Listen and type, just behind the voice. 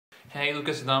Hey,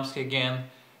 Lucas Adamski again.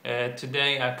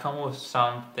 Today I come with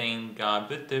something a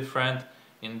bit different.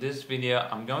 In this video,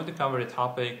 I'm going to cover the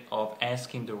topic of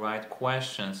asking the right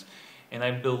questions. And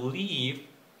I believe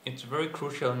it's very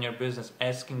crucial in your business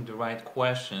asking the right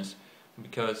questions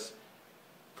because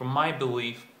from my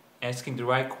belief, asking the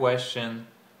right questions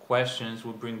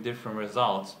will bring different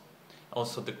results.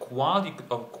 Also, the quality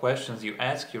of questions you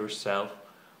ask yourself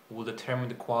will determine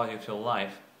the quality of your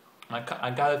life.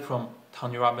 I got it from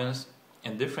Tony Robbins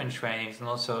in different trainings and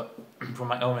also from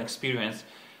my own experience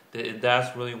that it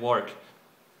does really work.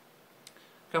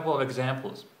 A couple of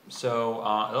examples. So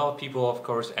a lot of people of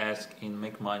course ask in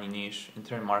make money niche,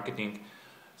 internet marketing.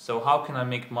 So how can I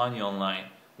make money online?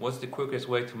 What's the quickest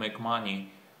way to make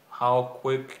money?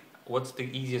 What's the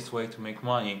easiest way to make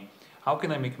money? How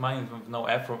can I make money with no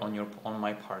effort on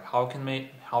my part? How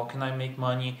can I make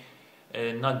money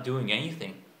not doing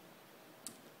anything?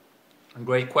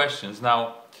 Great questions.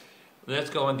 Now, let's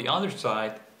go on the other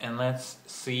side and let's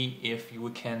see if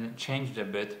we can change it a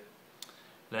bit.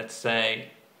 Let's say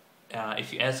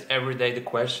if you ask every day the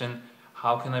question,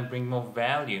 how can I bring more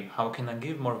value? How can I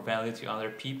give more value to other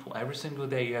people? Every single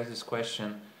day you ask this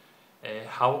question,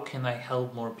 how can I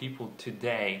help more people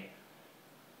today?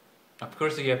 Of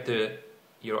course you have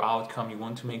your outcome, you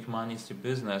want to make money, it's your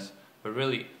business, but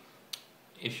really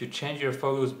if you change your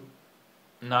focus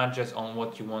not just on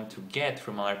what you want to get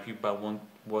from other people, but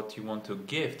what you want to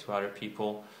give to other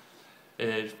people,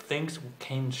 things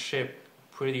can shift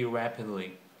pretty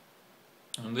rapidly.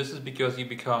 And this is because you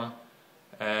become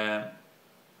like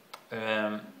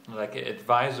an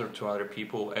advisor to other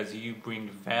people. As you bring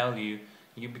value,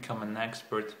 you become an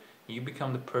expert, you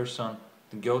become the person,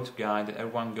 the go-to guy that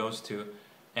everyone goes to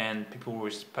and people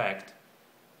respect.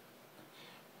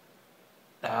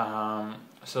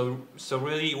 So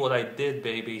really what I did,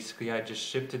 basically, I just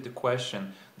shifted the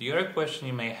question. The other question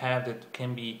you may have that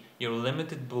can be your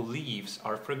limited beliefs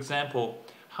are, for example,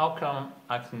 how come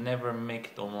I can never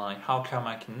make it online? How come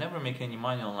I can never make any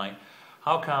money online?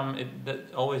 How come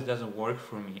that always doesn't work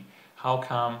for me? How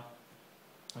come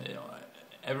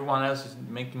everyone else is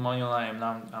making money online and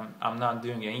I'm not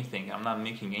doing anything, I'm not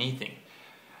making anything?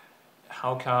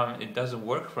 How come it doesn't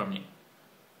work for me?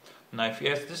 Now, if you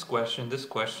ask this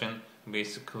question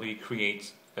basically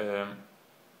creates a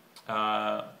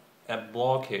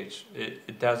blockage.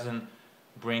 It doesn't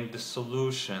bring the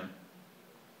solution.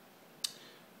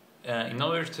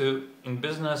 In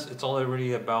business, it's all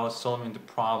really about solving the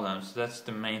problems. That's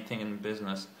the main thing in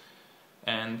business.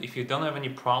 And if you don't have any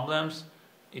problems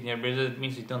in your business, it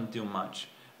means you don't do much.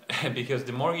 Because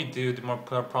the more you do, the more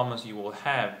problems you will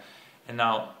have. And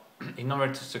now, in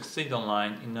order to succeed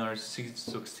online, in order to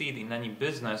succeed in any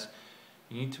business,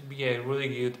 you need to be a really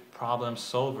good problem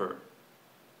solver.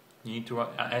 You need to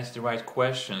ask the right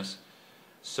questions.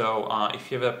 So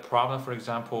if you have a problem, for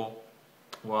example,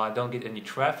 well, I don't get any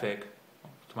traffic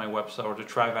to my website, or the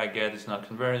traffic I get is not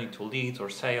converting to leads or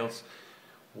sales,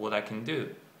 what I can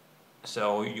do?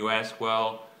 So you ask,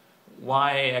 well,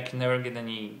 why I can never get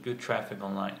any good traffic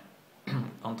online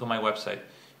onto my website?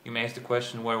 You may ask the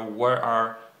question, well, what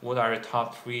are the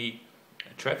top 3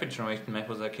 traffic generation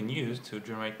methods I can use to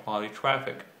generate quality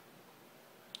traffic?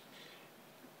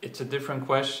 It's a different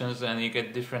questions and you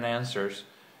get different answers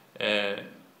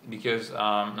because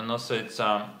and also it's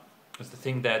the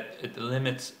thing that it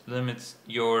limits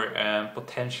your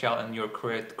potential and your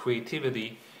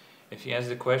creativity. If you ask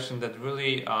the question that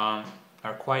really are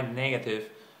quite negative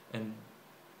and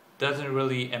doesn't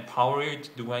really empower you to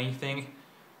do anything,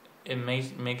 it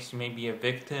makes you maybe a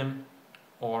victim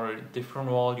or a different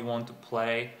role you want to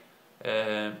play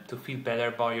to feel better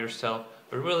about yourself,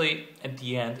 but really at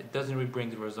the end it doesn't really bring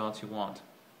the results you want.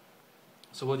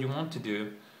 So what you want to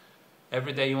do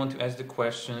every day, you want to ask the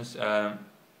questions that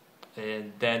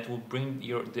will bring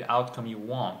the outcome you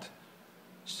want.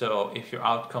 So if your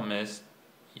outcome is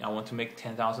I want to make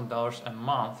 $10,000 a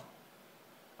month,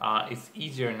 it's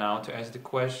easier now to ask the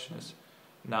questions.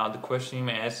 Now the question you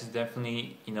may ask is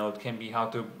definitely, it can be how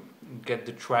to get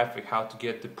the traffic, how to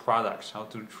get the products, how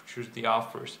to choose the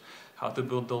offers, how to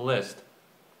build the list.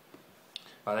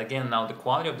 But again, now the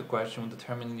quality of the question will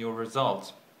determine your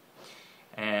results.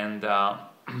 And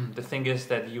the thing is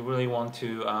that you really want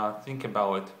to think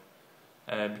about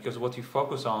it because what you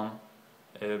focus on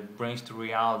brings to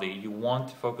reality. You want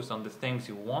to focus on the things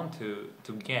you want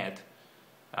to get.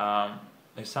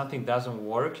 If something doesn't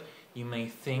work, you may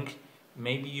think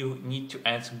maybe you need to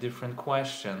answer a different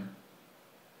question.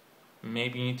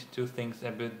 Maybe you need to do things a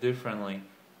bit differently.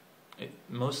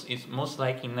 It's most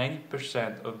likely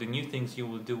 90% of the new things you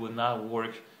will do will not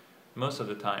work most of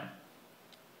the time.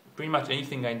 pretty much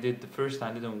anything I did the first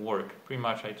time didn't work. Pretty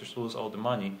much I just lose all the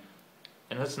money.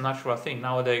 And that's a natural thing.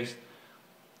 Nowadays,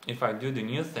 if I do the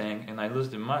new thing and I lose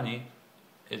the money,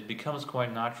 it becomes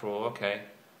quite natural. Okay,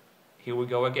 here we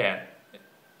go again.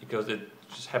 Because it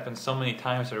just happened so many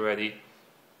times already.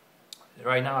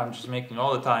 Right now I'm just making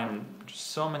all the time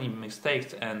just so many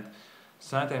mistakes, and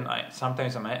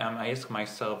sometimes I ask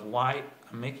myself why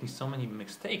I'm making so many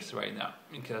mistakes right now.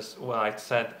 Because, well, I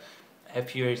said I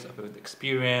have years of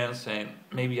experience and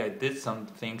maybe I did some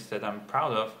things that I'm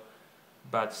proud of,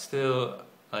 but still,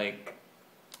 like,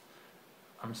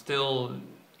 I'm still,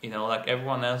 like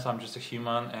everyone else, I'm just a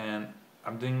human and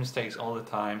I'm doing mistakes all the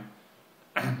time.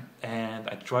 And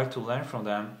I try to learn from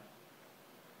them.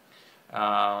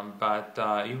 But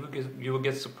you will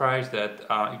get surprised that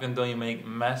even though you may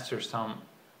master some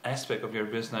aspect of your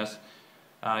business,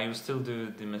 you will still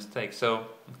do the mistake. So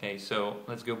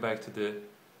let's go back to the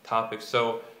topic.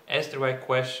 So ask the right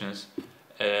questions.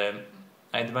 I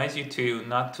advise you to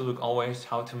not to look always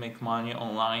how to make money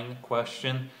online.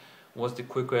 Question: what's the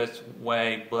quickest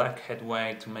way, black hat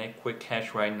way to make quick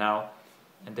cash right now?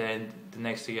 And then the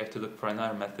next day you have to look for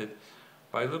another method.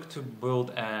 But I look to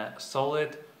build a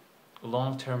solid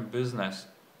long-term business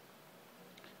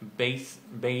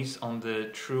based on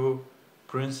the true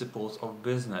principles of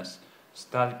business.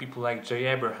 Study people like Jay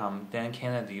Abraham, Dan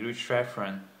Kennedy, Rich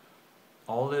Schafran,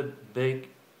 all the big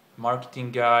marketing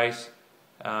guys,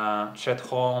 Chet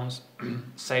Holmes,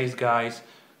 sales guys.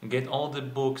 Get all the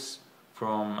books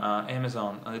from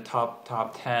Amazon on the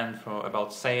top 10 for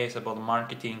about sales, about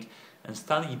marketing, and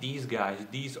study these guys.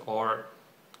 These are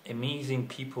amazing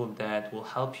people that will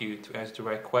help you to ask the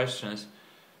right questions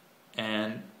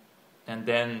and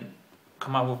then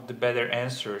come up with the better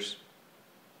answers,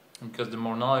 because the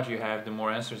more knowledge you have, the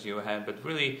more answers you will have. But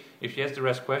really, if you ask the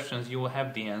right questions, you will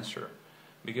have the answer,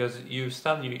 because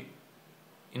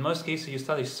in most cases you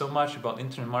study so much about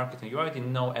internet marketing, you already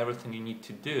know everything you need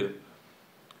to do.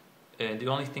 The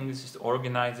only thing is just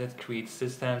organize it, create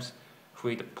systems,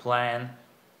 create a plan,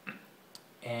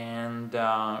 and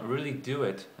really do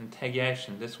it and take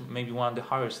action. That's maybe one of the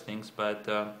hardest things, but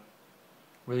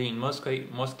really in most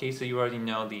cases you already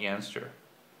know the answer.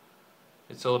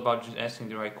 It's all about just asking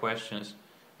the right questions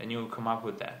and you will come up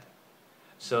with that.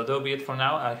 So that'll be it for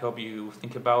now. I hope you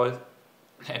think about it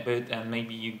a bit and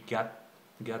maybe you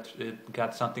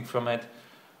got something from it.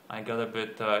 I got a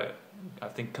bit I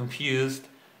think confused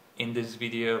in this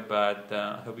video, but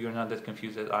I hope you're not that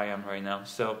confused as I am right now.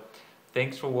 So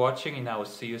thanks for watching and I will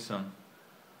see you soon.